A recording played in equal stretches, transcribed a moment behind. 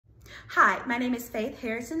Hi, my name is Faith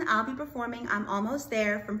Harrison. I'll be performing I'm Almost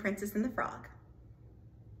There from Princess and the Frog.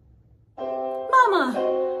 Mama,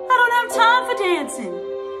 I don't have time for dancing.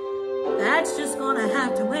 That's just gonna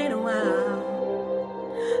have to wait a while.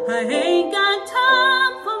 I ain't got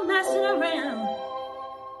time for messing around,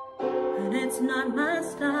 and it's not my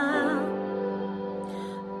style.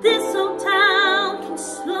 This old town can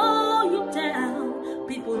slow you down,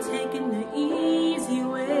 people taking the easy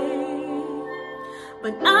way.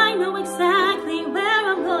 But I know exactly where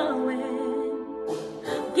I'm going,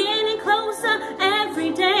 getting closer every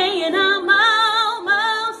day, and I'm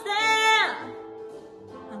almost there.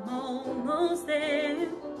 I'm almost there.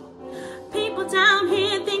 People down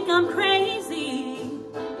here think I'm crazy,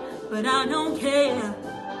 but I don't care.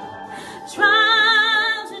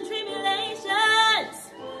 Trials and tribulations,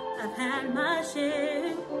 I've had my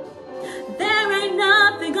share. There ain't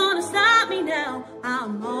nothing gonna stop me now.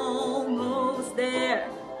 I'm almost there.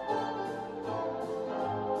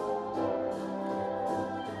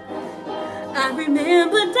 I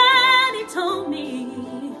remember Daddy told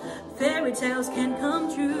me fairy tales can come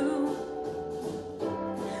true.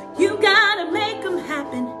 You gotta make them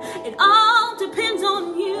happen. It all depends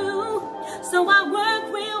on you. So I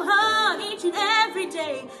work real hard each and every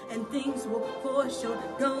day, and things will for sure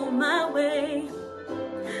go my way.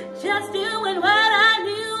 Just doing what I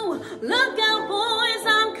do. Look out, boys,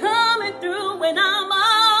 I'm coming through, and I'm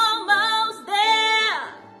almost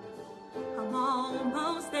there. I'm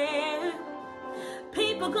almost there.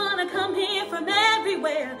 People gonna come here from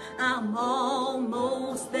everywhere. I'm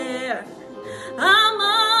almost there. I'm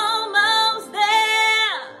almost there.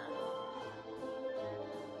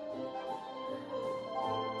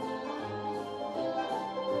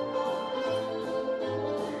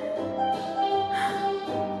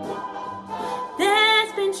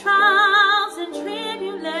 There's been trials and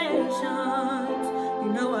tribulations. You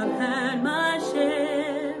know I've had my